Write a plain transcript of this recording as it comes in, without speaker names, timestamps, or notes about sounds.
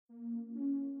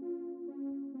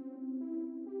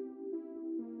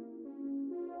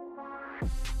Hello,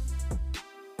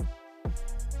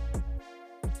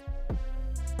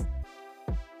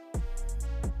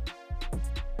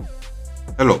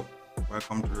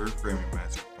 welcome to Reframing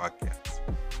Mindset Podcast.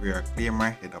 We are clear my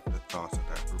head of the thoughts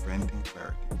that are preventing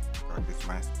clarity, practice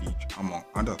my speech, among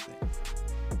other things.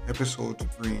 Episodes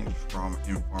range from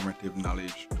informative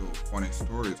knowledge to funny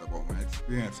stories about my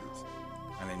experiences,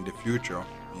 and in the future,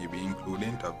 maybe include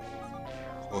interviews.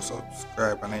 So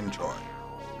subscribe and enjoy.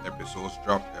 Episodes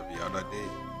drop every other day.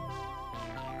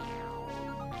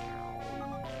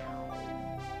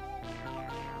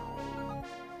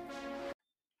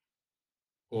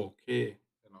 Okay,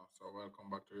 so welcome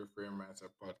back to Reframe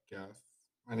Mindset Podcast.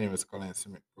 My name is Colin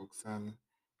Smith Brooks, and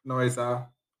it's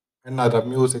another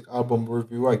music album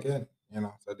review again.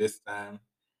 So this time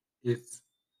it's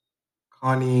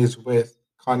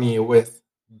Kanye West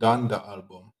Donda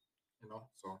album.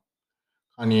 So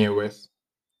Kanye West,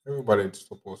 everybody's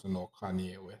supposed to know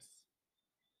Kanye West.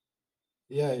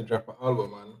 Yeah, he dropped an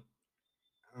album,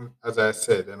 and as I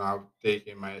said, I've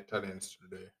taken my talents to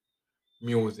the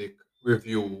music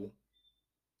review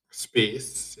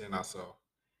space. So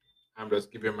I'm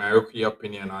just giving my rookie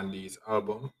opinion on these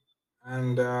album.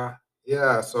 And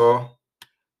yeah, so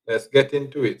let's get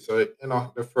into it. So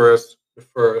the first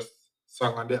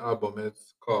song on the album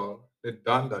is called the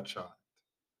Donda Chant.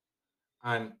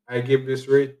 And I give this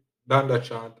Donda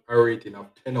Chant a rating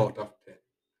of 10 out of 10.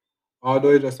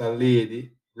 Although it's just a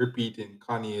lady repeating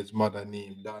Kanye's mother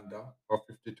name Donda for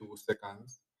 52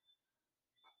 seconds,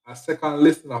 a second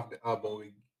listen of the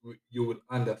album, you will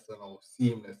understand how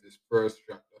seamless this first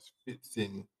track just fits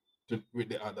in with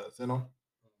the others. Mhm.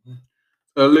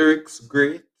 So lyrics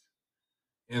great,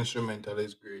 instrumental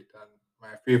is great, and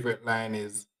my favorite line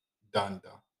is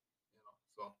Donda.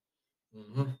 So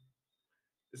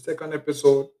the second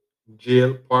episode,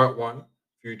 Jail Part One,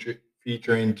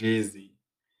 featuring Jay Z,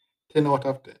 10 out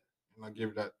of 10. I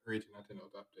give that rating a 10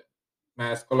 out of 10.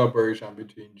 Nice collaboration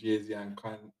between Jay Z and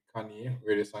Kanye,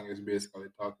 where the song is basically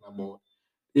talking about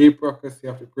the hypocrisy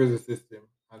of the prison system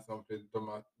and some of the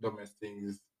dumbest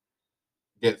things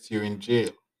gets you in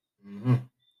jail. Mhm.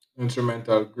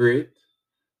 Instrumental great,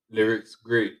 lyrics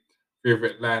great.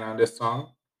 Favorite line on the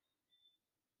song: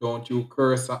 "Don't you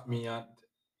curse at me and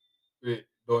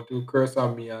don't you curse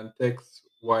at me and text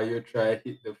while you try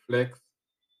hit the flex.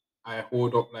 I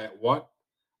hold up like what?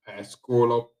 I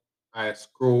scroll up, I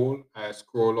scroll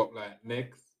up like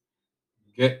next.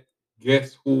 Get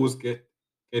guess who's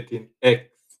getting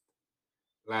X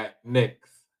like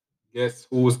next. Guess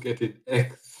who's getting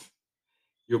X?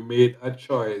 You made a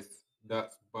choice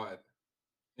that's bad.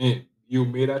 You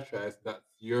made a choice that's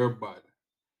your bad.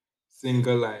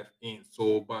 Single life ain't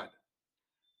so bad."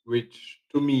 Which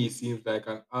to me seems like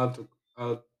an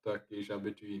altercation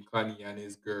between Kanye and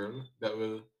his girl that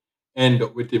will end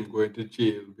up with him going to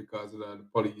jail because the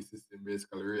police system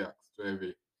basically reacts to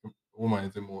every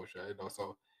woman's emotion.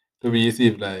 So to me, it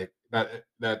seems like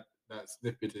that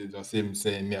snippet is just him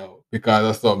saying, "No," because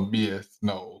of some BS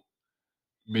now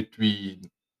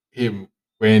between him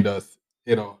when he does,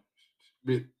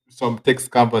 some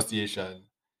text conversation.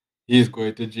 He's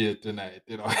going to jail tonight.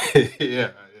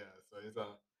 Yeah.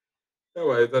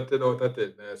 So it's a 10 out of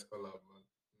 10. Nice collab,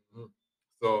 man.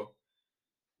 So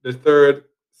the third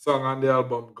song on the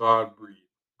album, God Breathe.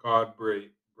 God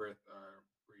Breathe, Breath or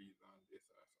Breathe on this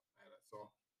or something like that.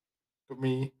 So to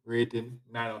me, rating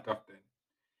 9 out of 10.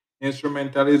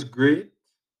 Instrumental is great,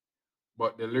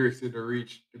 but the lyrics didn't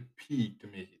reach the peak to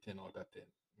make it 10 out of 10.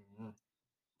 Mhm.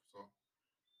 So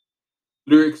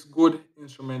lyrics good,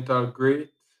 instrumental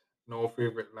great. No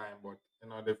favorite line, but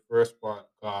the first part,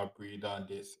 God Breathe on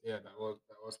this. Yeah, that was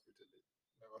pretty lit.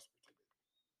 That was pretty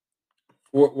lit.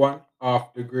 Fourth one,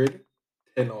 Off the Grid,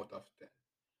 10 out of 10.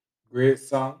 Great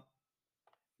song,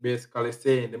 basically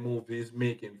saying the movie is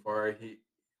making for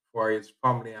his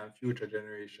family and future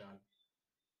generation.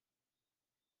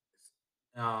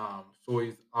 So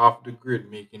he's off the grid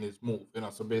making his move.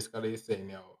 So basically he's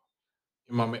saying,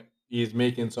 he's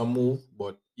making some move,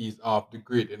 but he's off the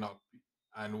grid.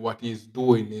 And what he's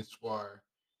doing is for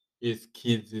his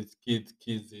kids, his kids,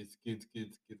 kids, his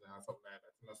kids, and something like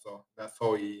that. So that's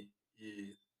how he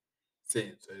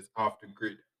saying. So it's off the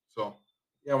grid. So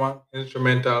yeah, man,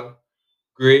 instrumental,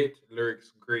 great,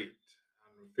 lyrics, great.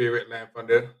 And favorite line from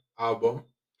the album: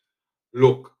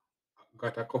 "Look, I've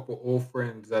got a couple old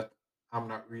friends that I'm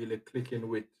not really clicking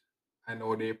with. I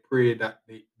know they pray that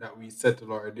we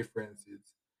settle our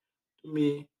differences. To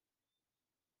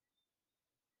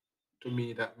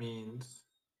me, that means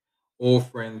old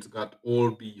friends got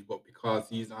old beef, but because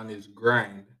he's on his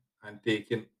grind and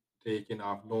taking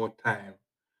off no time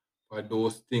for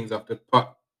those things of the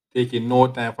taking no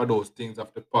time for those things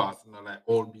of the past, like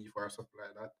old beef or something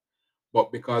like that.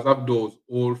 But because of those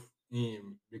old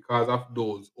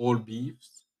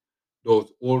beefs,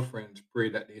 those old friends pray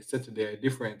that they settle their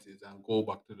differences and go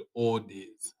back to the old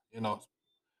days.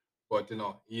 But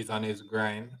he's on his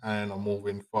grind and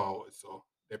moving forward. So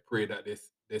they pray that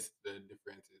this the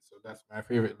differences. So that's my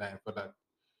favorite line for that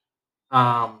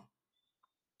um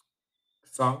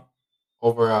song.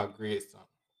 Overall, great song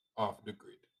off the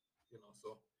grid.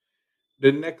 So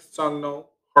the next song now,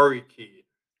 Hurricane.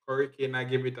 Hurricane, I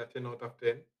give it a 10 out of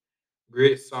 10.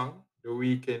 Great song. The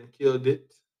Weekend killed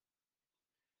it.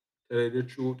 Tell you the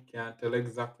truth, can't tell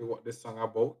exactly what the song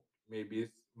about. Maybe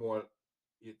it's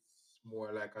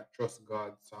more like a trust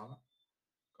God song.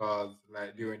 Cause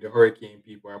like during the hurricane,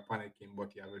 people are panicking,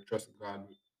 but you have to trust God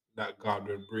that God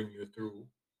will bring you through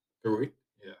it.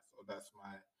 Yeah, so that's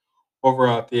my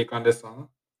overall take on the song.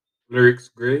 Lyrics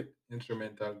great,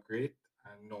 instrumental great,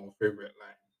 and no favorite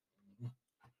line. Mhm.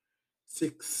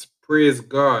 Six, praise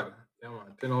God. Yeah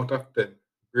man, 10 out of 10.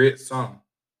 Great song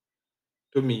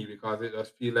to me because it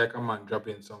just feel like a man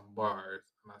dropping some bars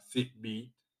and a sick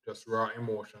beat, just raw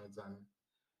emotions and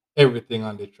everything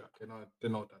on the track. 10 out of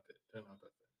 10. 10 out of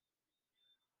 10.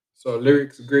 So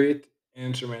lyrics great,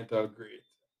 instrumental great.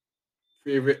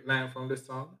 Favorite line from the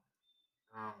song?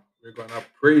 We're gonna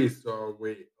praise our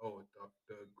way out of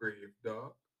the grave,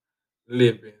 dog.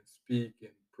 Living,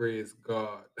 speaking, praise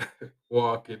God.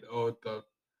 Walking out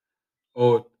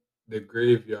the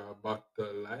graveyard back to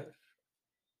life.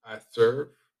 I serve.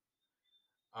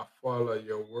 I follow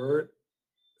your word.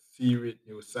 See with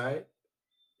new sight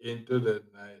into the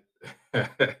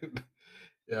night.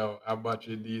 I'm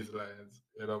watching these lines,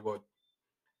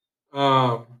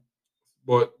 um,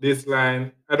 but this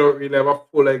line, I don't really have a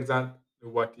full example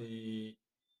what he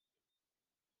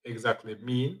exactly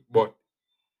mean, but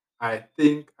I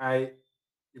think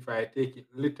if I take it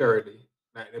literally,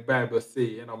 like the Bible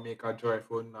say, make a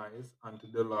joyful noise unto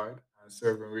the Lord and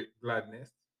serve him with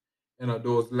gladness.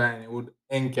 Those lines would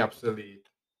encapsulate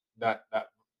that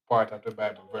part of the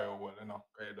Bible very well.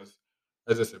 'Cause it just,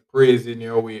 as I said, praising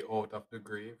your way out of the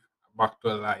grave, back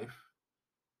to life,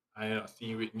 and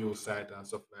seeing with new sight and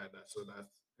stuff like that. So that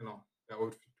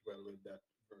would fit well with that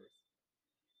verse.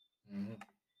 Mhm.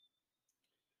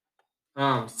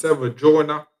 Seven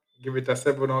Jonah, give it a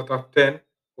 7 out of 10.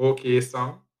 Okay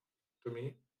song to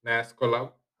me, nice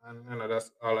collab, and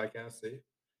that's all I can say.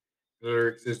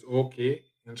 Lyrics is okay,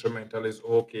 instrumental is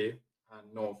okay,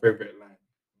 and no favorite line.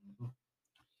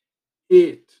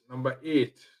 Mhm. Number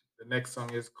eight. The next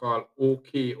song is called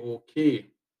Okay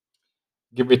Okay.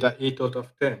 Give it a 8 out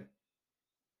of 10.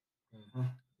 Mhm.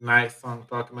 Nice song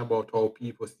talking about how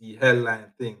people see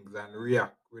headline things and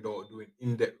react without doing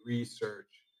in-depth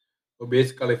research. So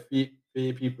basically,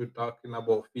 fake people talking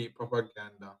about fake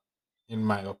propaganda, in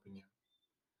my opinion.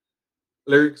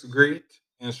 Lyrics great,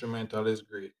 instrumental is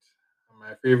great. And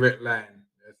my favorite line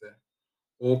is,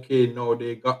 "Okay, now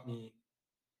they got me,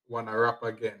 wanna rap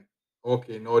again.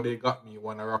 Okay, now they got me,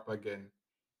 wanna rap again.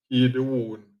 Heal the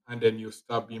wound, and then you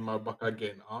stab in my back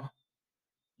again, huh?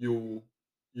 You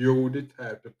you the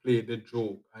type to play the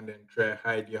joke and then try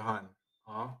hide your hand,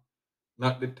 huh?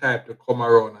 Not the type to come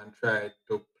around and try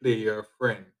to play your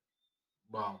friend.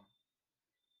 Bam.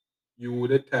 You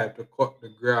the type to cut the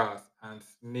grass and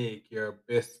snake your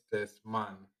bestest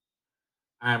man.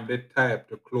 I'm the type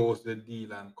to close the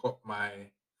deal and cut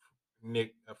my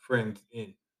friends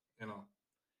in, you know.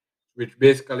 Which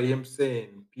basically him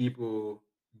saying people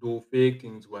do fake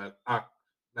things while act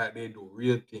like they do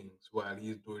real things while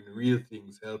he's doing real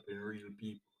things helping real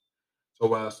people. So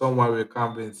while someone will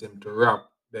convince him to rap,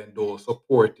 then they'll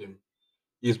support him.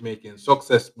 He's making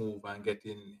success move and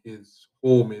getting his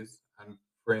homies and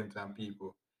friends and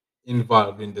people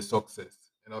involved in the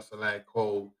success. So like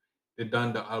how the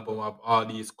Donda album have all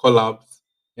these collabs,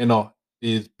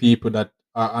 these people that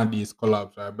are on these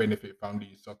collabs are benefit from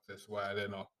these success while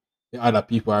the other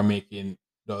people are making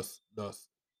thus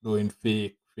doing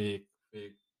fake, being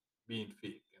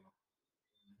fake.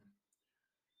 Mhm.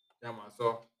 Yeah man.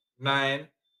 So nine,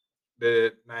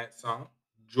 the ninth song,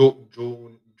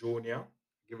 Junior,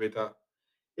 give it a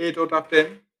 8 out of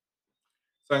 10.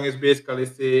 Song is basically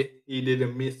say he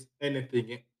didn't miss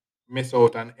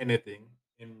out on anything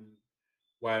in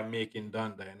while making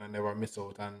Donda, never miss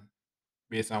out on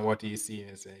based on what he's seen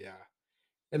and say, yeah,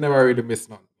 he never really miss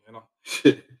nothing.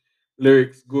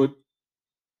 Lyrics good,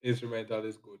 instrumental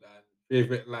is good, and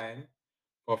favorite line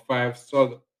for 5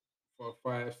 summers,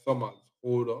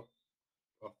 hold up,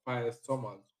 for 5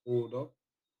 summers, hold up,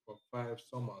 for 5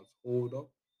 summers, hold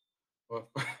up, for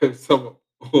 5 summers,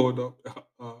 hold up.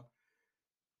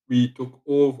 We took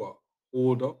over.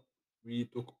 hold up, we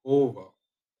took over.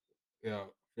 Yeah,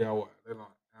 yeah, what?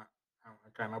 I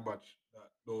kind of botched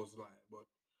those lines, but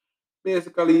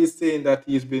basically he's saying that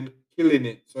he's been killing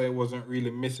it, so he wasn't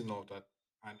really missing out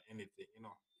on anything.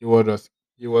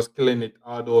 He was killing it.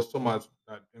 Although some of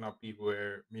that people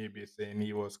were maybe saying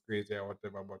he was crazy or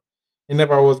whatever, but he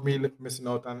never was really missing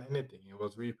out on anything. He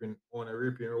was reaping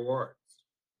rewards.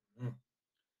 Mm.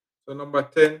 So number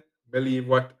 10, believe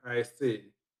what I say.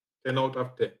 10 out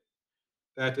of 10.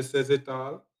 Titus says it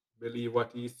all. Believe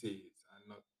what he says,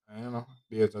 and not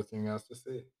there's nothing else to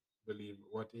say. Believe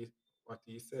what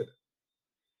he said.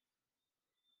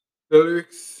 The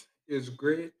lyrics is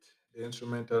great. The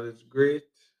instrumental is great.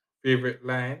 Favorite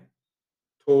line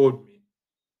told me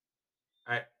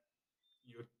I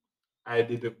you I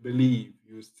didn't believe.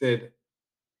 You said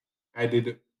I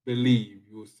didn't believe.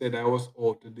 You said I was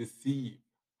out to deceive.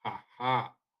 Ha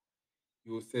ha.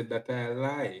 You said that I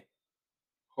lie.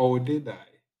 How did I?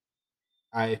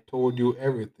 I told you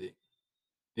everything,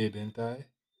 didn't I?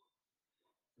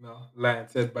 Line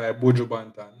said by Buju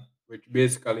Banton, which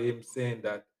basically him saying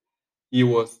that he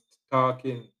was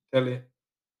talking, telling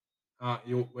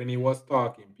when he was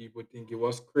talking, people think he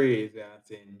was crazy and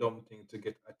saying dumb things to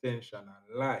get attention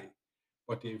and lie.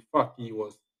 But in fact,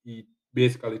 he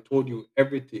basically told you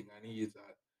everything, and he is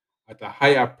at a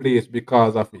higher place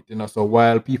because of it. So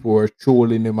while people were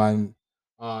trolling him and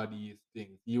all these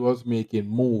things, he was making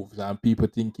moves, and people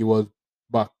think he was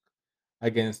back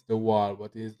against the wall.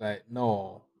 But he's like,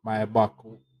 no, my back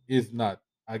is not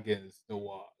against the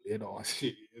wall. It's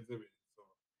a bit so.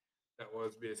 That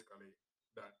was basically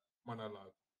that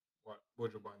monologue, what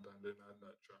Bojo Banton did on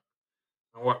that track,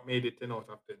 and what made it 10 out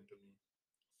of 10 to me.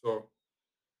 So,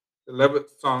 the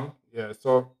 11th song, yeah,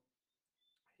 so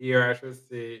here I should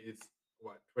say it's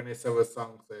what, 27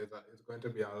 songs, so it's going to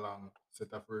be a long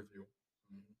set of review.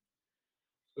 Mhm.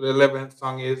 So, the 11th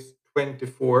song is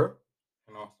 24,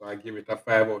 so I give it a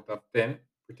 5 out of 10.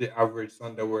 Pretty average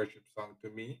Sunday worship song to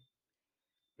me.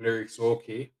 Lyrics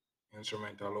okay,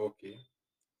 instrumental okay,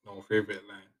 no favorite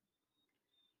line.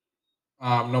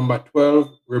 Number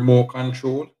 12, Remote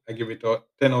Control. I give it a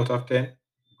 10 out of 10.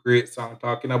 Great song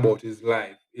talking about his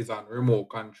life. He's on remote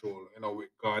control, with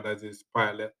God as his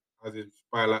pilot.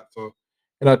 So,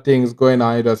 things going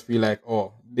on, you just feel like,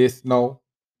 oh, this now,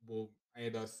 boom.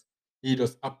 And he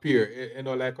just appear.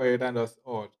 Like how you done just,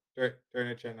 oh, turn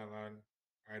the channel on.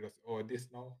 I just, oh, this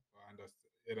now. And just,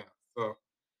 so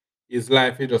his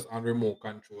life is just on remote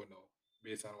control now,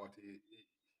 based on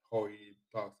how he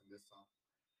talks in this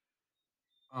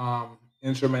song.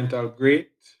 Instrumental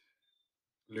great,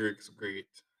 lyrics great,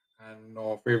 and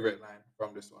no favorite line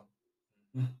from this one.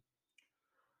 Mhm.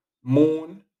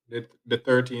 Moon, the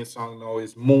 13th song now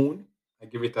is Moon. I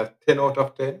give it a 10 out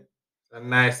of 10. It's a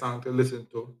nice song to listen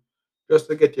to, just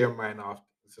to get your mind off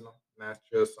things. Nice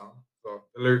chill song. So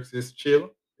the lyrics is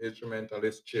chill, the instrumental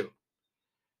is chill.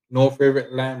 No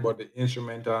favorite line, but the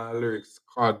instrumental and lyrics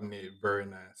coordinate very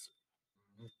nice.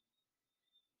 Mhm.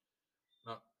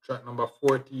 Now, track number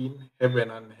 14, Heaven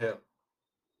and Hell.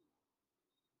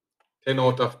 10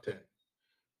 out of 10.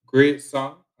 Great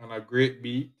song and a great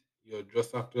beat. You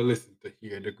just have to listen to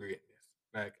hear the greatness.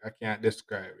 Like I can't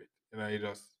describe it.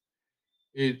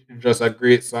 It's just a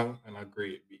great song and a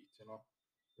great beat.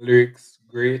 Lyrics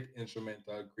great,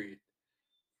 instrumental great.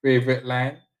 Favorite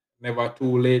line, never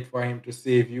too late for him to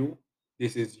save you.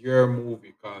 This is your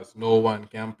movie because no one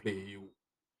can play you.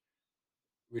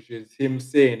 Which is him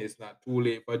saying it's not too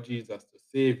late for Jesus to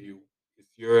save you.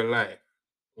 It's your life.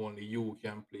 Only you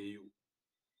can play you.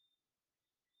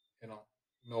 You know,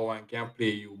 no one can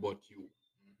play you but you.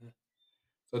 Mhm.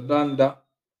 So Donda,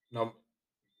 now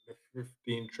the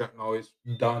 15th track now is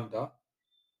Donda,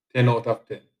 10 out of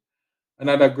 10.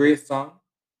 Another great song,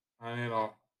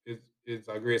 and it's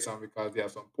a great song because there are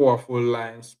some powerful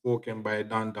lines spoken by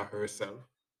Donda herself,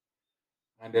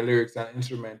 and the lyrics are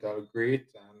instrumental, great,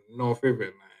 and no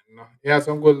favorite line. He has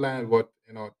some good lines, but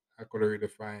I couldn't really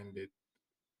find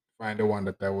the one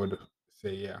that I would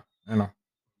say, yeah,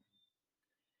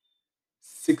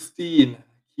 16,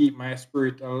 Keep My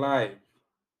Spirit Alive,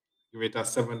 give it a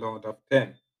 7 out of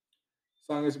 10.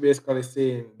 Song is basically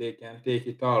saying they can take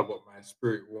it all, but my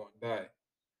spirit won't die.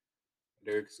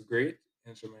 Lyrics great,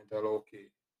 instrumental okay.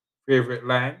 Favorite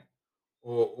line?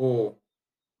 Oh, oh,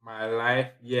 my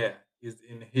life, yeah, is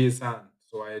in his hand.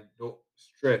 So I don't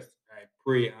stress. I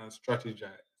pray and strategize.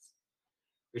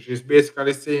 Which is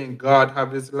basically saying God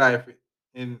have his life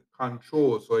in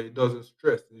control, so he doesn't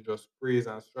stress. He just prays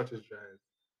and strategize.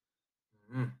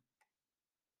 Mhm.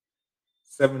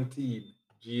 17,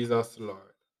 Jesus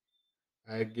Lord.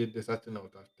 I give this a 10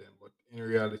 out of 10, but in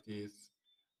reality,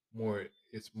 more.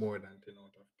 It's more than 10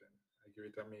 out of 10. I give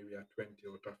it a maybe a 20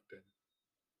 out of 10.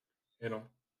 You know,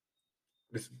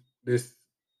 this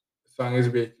song is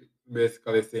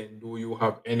basically saying, "Do you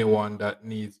have anyone that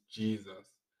needs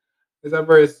Jesus?" It's a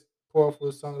very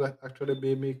powerful song that actually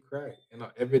made me cry.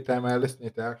 Every time I listen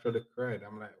it, I actually cried.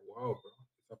 I'm like, wow, bro,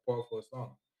 it's a powerful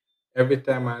song. Every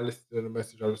time I listen to the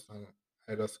message of the song,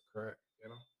 I just cry. You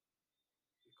know,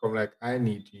 it come like I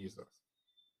need Jesus.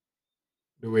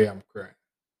 The way I'm crying,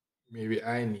 maybe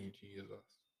I need Jesus.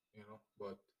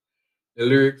 But the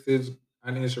lyrics is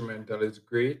an instrumental is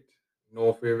great.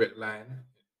 No favorite line.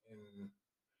 In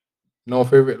No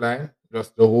favorite line.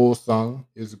 Just the whole song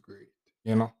is great.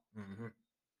 Hmm.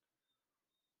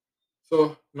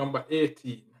 So number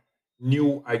 18,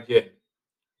 New Again.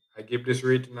 I give this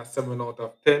rating a 7 out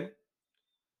of 10.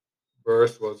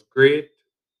 Verse was great.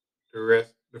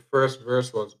 The first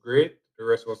verse was great. The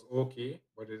rest was okay.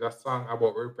 But it's a song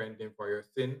about repenting for your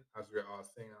sin, as we are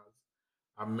singers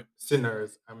and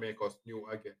sinners, and make us new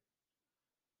again.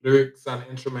 Lyrics and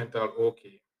instrumental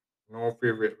okay. No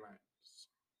favorite lines.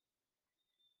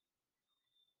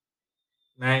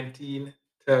 19,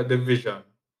 Television.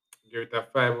 Give it a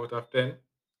 5 out of 10.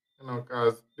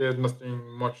 Because there's nothing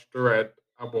much to write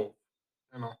about.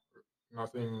 You know,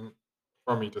 Nothing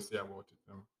for me to say about it.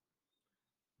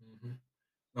 Mhm.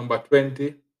 Number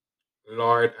 20,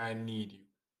 Lord, I Need You.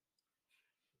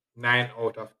 9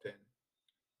 out of 10.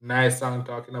 Nice song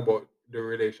talking about the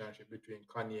relationship between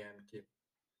Kanye and Kim.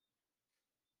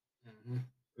 Mhm.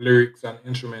 Lyrics and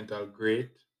instrumental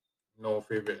great. No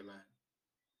favorite line.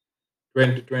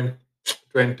 2020,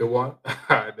 21,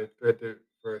 the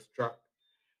 21st track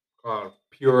called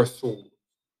Pure Soul.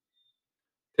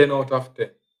 10 out of 10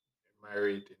 in my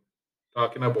rating.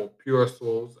 Talking about pure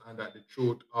souls and that the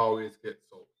truth always gets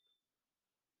out.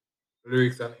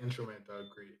 Lyrics and instrumental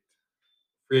great.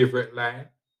 Favorite line,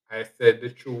 I said the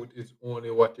truth is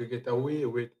only what you get away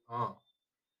with.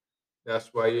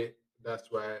 That's why that's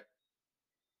why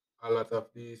a lot of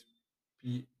these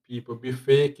people be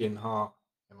faking, so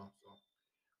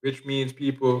which means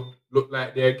people look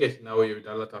like they're getting away with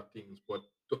a lot of things, but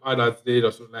to others they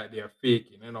just look like they're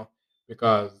faking,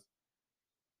 because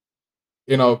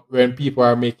when people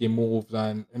are making moves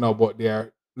and but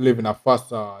they're living a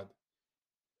facade.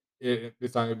 The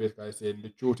song is basically saying the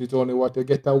truth is only what you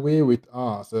get away with.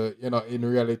 So in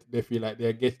reality, they feel like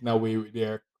they're getting away with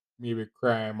their maybe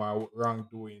crime or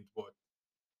wrongdoings, but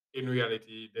in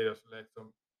reality, they just like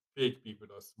some fake people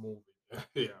just moving.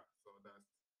 Yeah, so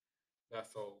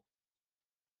that's how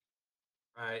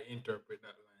I interpret that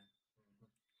line. Mhm.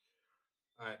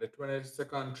 All right, the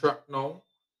 22nd track now,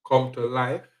 "Come to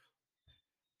Life."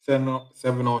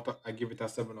 I give it a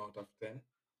 7 out of 10.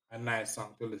 A nice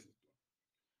song to listen to.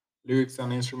 Lyrics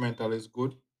and instrumental is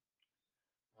good.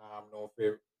 No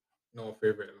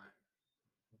favorite line.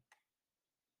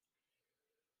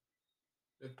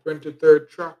 The 23rd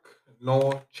track,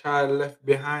 "No Child Left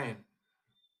Behind."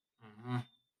 Mhm.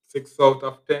 6 out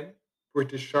of 10.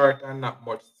 Pretty short and not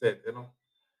much said.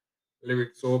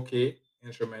 Lyrics okay,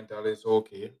 instrumental is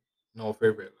okay. No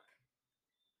favorite line.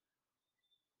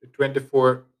 The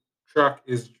 24th track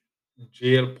is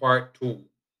Jail Part 2.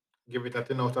 Give it a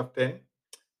 10 out of 10.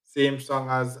 Same song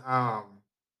as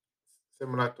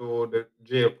similar to the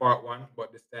Jail Part 1,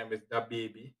 but this time it's Da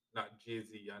Baby, not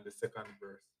Jay-Z on the second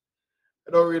verse.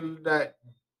 I don't really like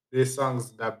the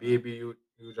songs that Baby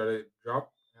usually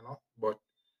drop, but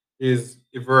his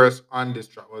verse on this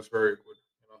track was very good.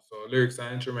 So lyrics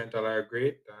and instrumental are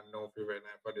great, and no favorite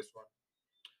line for this one.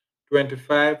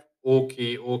 25,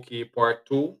 okay, okay, part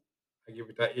two. I give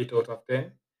it a 8 out of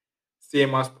 10.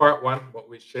 Same as part one, but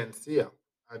with Shensia,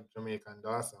 a Jamaican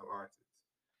dancehall artist.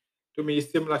 To me,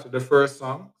 similar to the first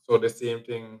song. So the same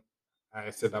thing I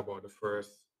said about the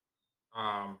first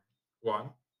um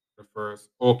one. The first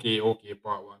okay, okay,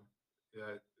 part one.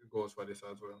 Yeah, it goes for this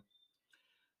as well.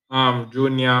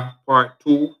 Junior part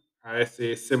two, I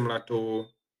say similar to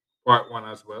part one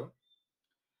as well.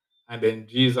 And then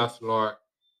Jesus Lord,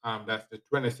 that's the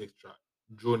 26th track,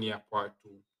 Junior part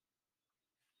two.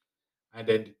 And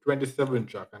then the 27th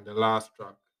track and the last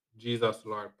track, Jesus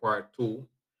Lord part two.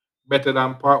 Better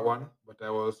than part one, but I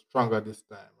was stronger this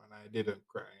time and I didn't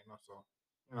cry. So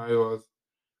it was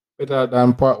better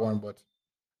than part one, but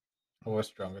I was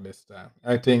stronger this time.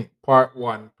 I think part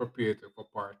one prepared you for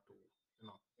part two,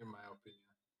 in my opinion.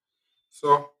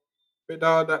 So, with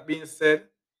all that being said,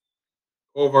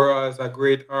 overall, it's a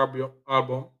great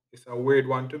album. It's a weird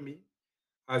one to me,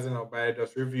 as by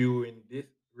just reviewing it,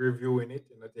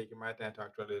 taking my time to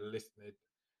actually listen it,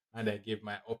 and then give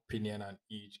my opinion on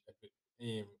each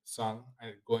song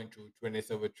and going through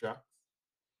 27 tracks.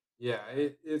 Yeah,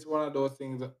 it's one of those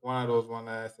things. One of those one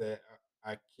that I say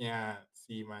I can't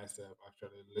see myself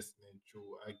actually listening to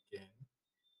again.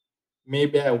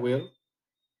 Maybe I will,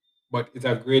 but it's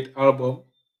a great album.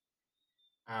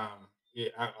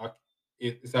 It,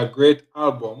 it's a great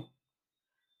album,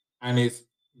 and it's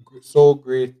so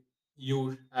great.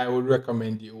 I would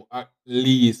recommend you at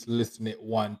least listen it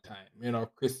one time. You know,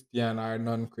 Christian or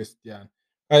non-Christian.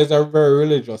 'Cause it's a very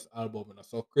religious album, you know.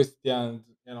 So Christians,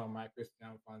 you know, my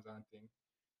Christian fans and things.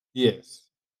 Yes,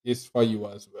 it's for you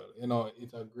as well. You know,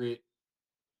 it's a great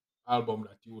album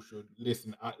that you should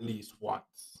listen at least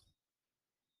once.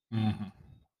 Mhm.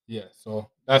 Yeah,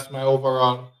 so that's my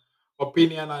overall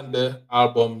opinion on the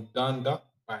album Donda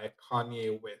by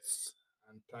Kanye West.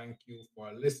 And thank you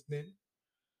for listening.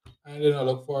 And then I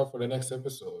look forward for the next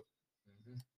episode.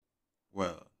 Mhm.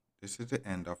 Well, this is the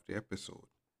end of the episode.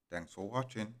 Thanks for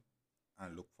watching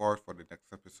and look forward for the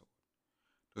next episode.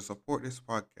 To support this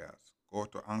podcast, go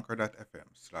to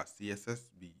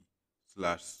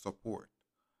anchor.fm/cssb/support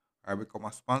or become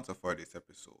a sponsor for this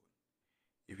episode.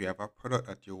 If you have a product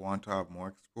that you want to have more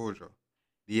exposure,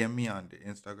 DM me on the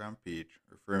Instagram page,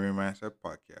 Reframing Mindset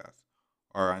Podcast,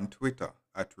 or on Twitter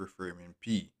at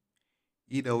ReframingP.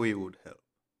 Either way would help.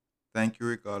 Thank you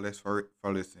regardless for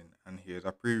listening, and here's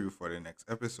a preview for the next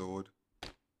episode.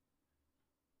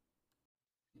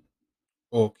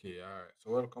 Okay, all right.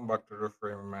 So welcome back to the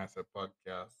Frame Mindset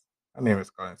Podcast. My name is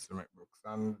Colin Smith Brooks,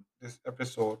 and this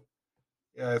episode,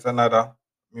 yeah, it's another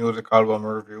music album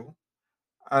review.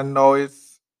 And now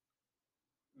it's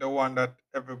the one that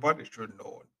everybody should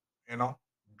know, you know,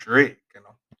 Drake, you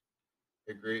know,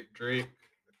 the great Drake.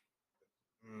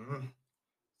 Mhm.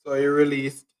 So he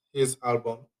released his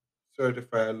album,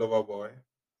 Certified Lover Boy,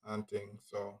 and things.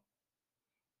 So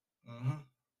mhm,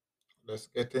 let's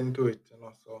get into it, you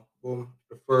know. So boom,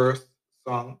 the first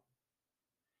song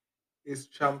is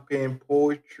Champagne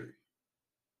Poetry,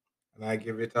 and I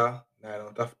give it a 9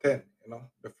 out of 10. You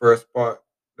know, the first part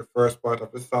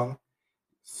of the song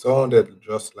sounded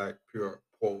just like pure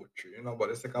poetry, you know. But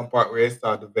the second part where he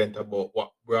started to vent about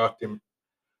what brought him,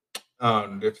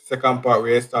 the second part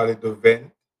where he started to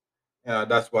vent, yeah,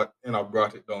 that's what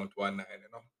brought it down to a 9. You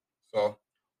know, so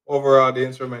overall the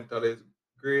instrumental is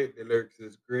great, the lyrics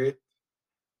is great,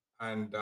 and